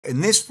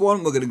In this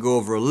one, we're going to go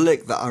over a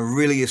lick that I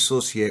really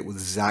associate with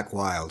Zakk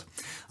Wylde.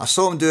 I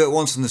saw him do it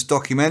once in this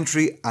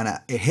documentary and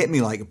it hit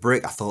me like a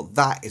brick. I thought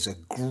that is a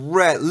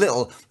great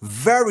little,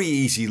 very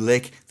easy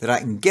lick that I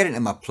can get into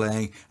my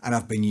playing, and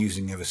I've been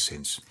using ever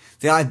since.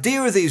 The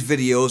idea of these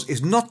videos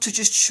is not to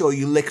just show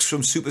you licks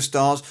from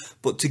superstars,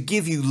 but to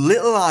give you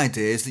little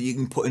ideas that you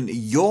can put into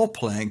your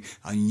playing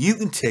and you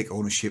can take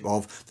ownership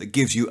of, that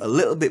gives you a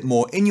little bit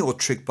more in your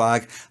trick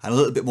bag and a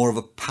little bit more of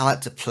a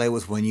palette to play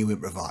with when you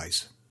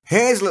improvise.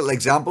 Here's a little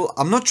example.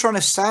 I'm not trying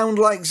to sound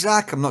like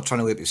Zakk, I'm not trying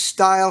to whip his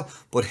style,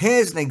 but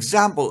here's an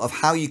example of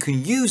how you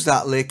can use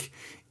that lick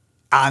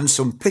and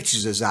some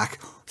pictures of Zakk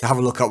to have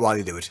a look at while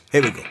you do it.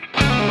 Here we go.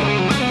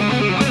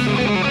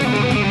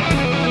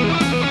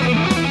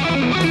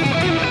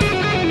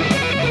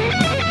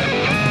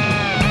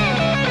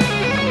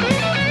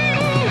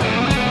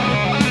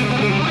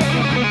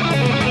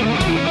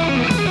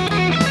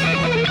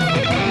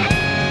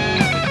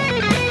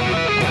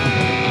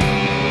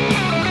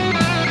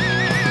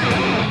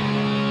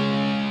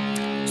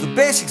 The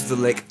basics of the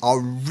lick are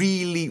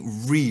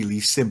really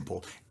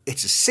simple.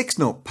 It's a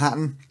 6-note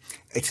pattern,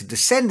 it's a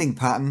descending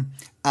pattern,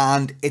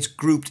 and it's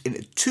grouped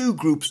into 2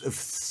 groups of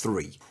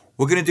 3.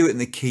 We're going to do it in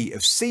the key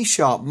of C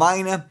sharp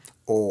minor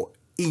or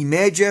E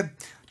major,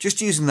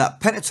 just using that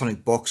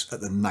pentatonic box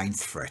at the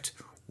 9th fret.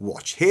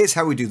 Watch, here's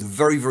how we do the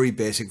very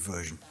basic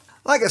version.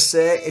 Like I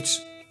say,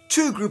 it's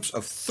 2 groups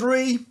of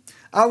 3,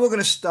 and we're going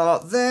to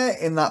start there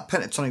in that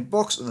pentatonic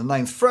box at the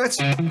 9th fret.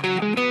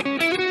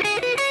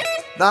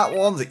 That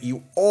one that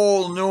you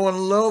all know and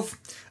love,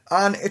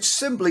 and it's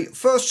simply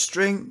first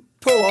string,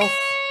 pull off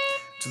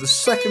to the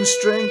 2nd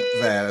string,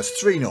 there's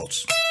 3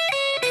 notes.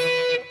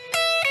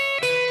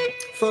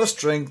 First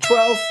string,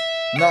 12th,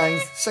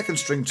 9th, 2nd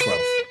string,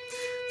 12th.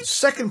 The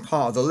second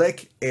part of the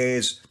lick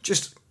is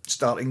just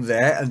starting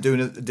there and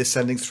doing a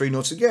descending 3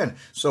 notes again.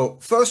 So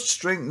first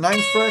string,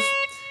 9th fret,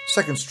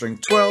 2nd string,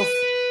 12th,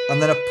 and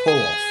then a pull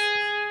off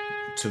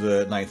to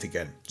the 9th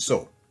again.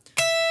 So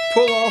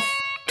pull off,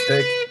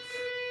 pick,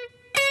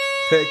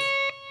 pick,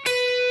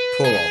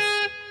 pull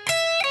off.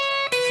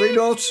 3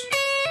 notes,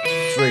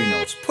 3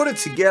 notes. Put it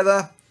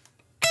together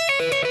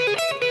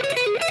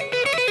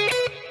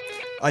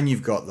and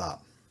you've got that.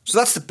 So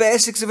that's the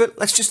basics of it.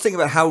 Let's just think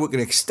about how we can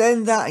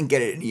extend that and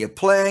get it into your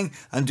playing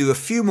and do a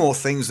few more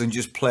things than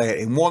just play it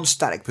in one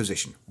static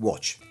position.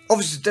 Watch.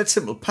 Obviously it's a dead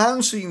simple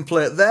pattern, so you can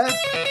play it there.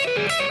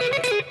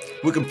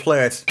 We can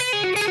play it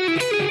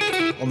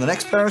on the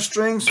next pair of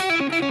strings,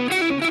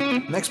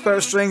 next pair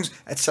of strings,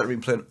 etc. We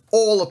can play on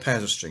all the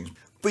pairs of strings.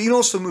 But you can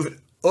also move it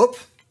up.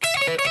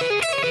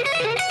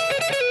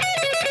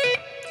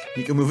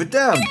 You can move it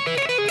down.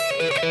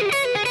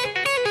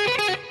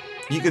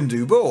 You can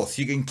do both.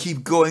 You can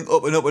keep going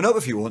up and up and up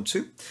if you want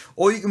to,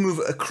 or you can move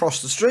it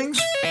across the strings.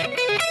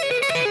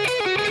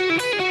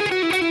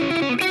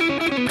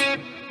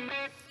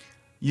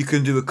 You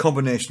can do a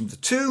combination of the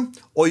 2,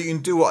 or you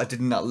can do what I did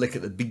in that lick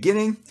at the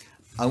beginning.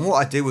 And what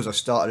I did was I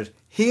started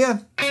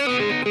here,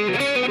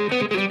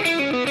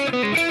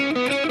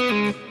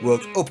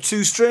 worked up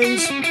 2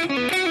 strings,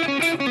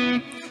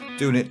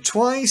 doing it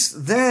twice,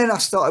 then I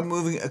started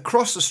moving it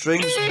across the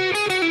strings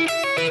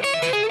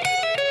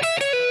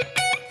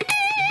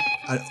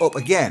and up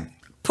again.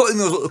 Putting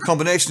those little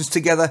combinations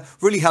together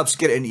really helps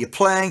get it into your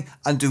playing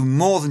and do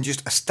more than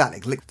just a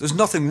static lick. There's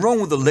nothing wrong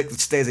with a lick that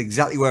stays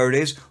exactly where it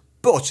is,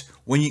 but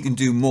when you can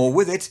do more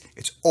with it,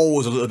 it's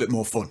always a little bit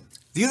more fun.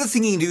 The other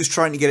thing you can do is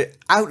trying to get it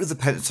out of the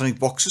pentatonic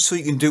boxes, so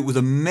you can do it with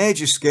a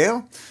major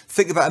scale.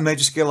 Think about a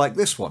major scale like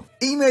this one.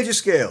 E major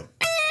scale.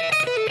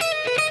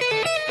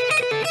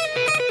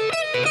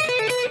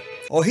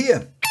 Or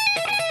here.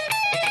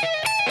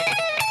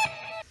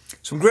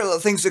 Some great little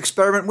things to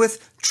experiment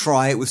with.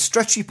 Try it with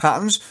stretchy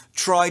patterns.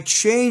 Try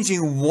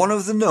changing one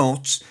of the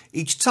notes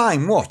each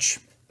time. Watch.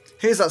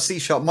 Here's that C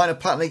sharp minor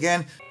pattern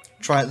again.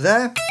 Try it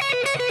there.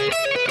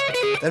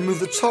 Then move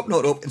the top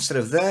note up instead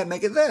of there,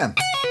 make it there.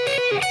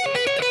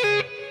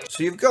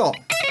 So you've got.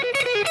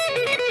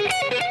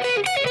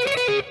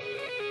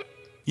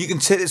 You can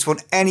take this one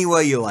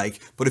anywhere you like,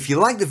 but if you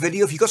like the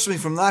video, if you got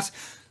something from that,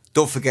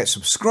 don't forget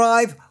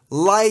subscribe,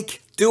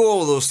 like, do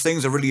all of those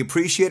things. I really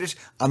appreciate it.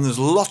 And there's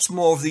lots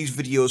more of these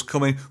videos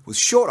coming with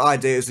short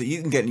ideas that you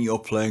can get in your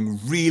playing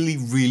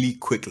really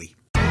quickly.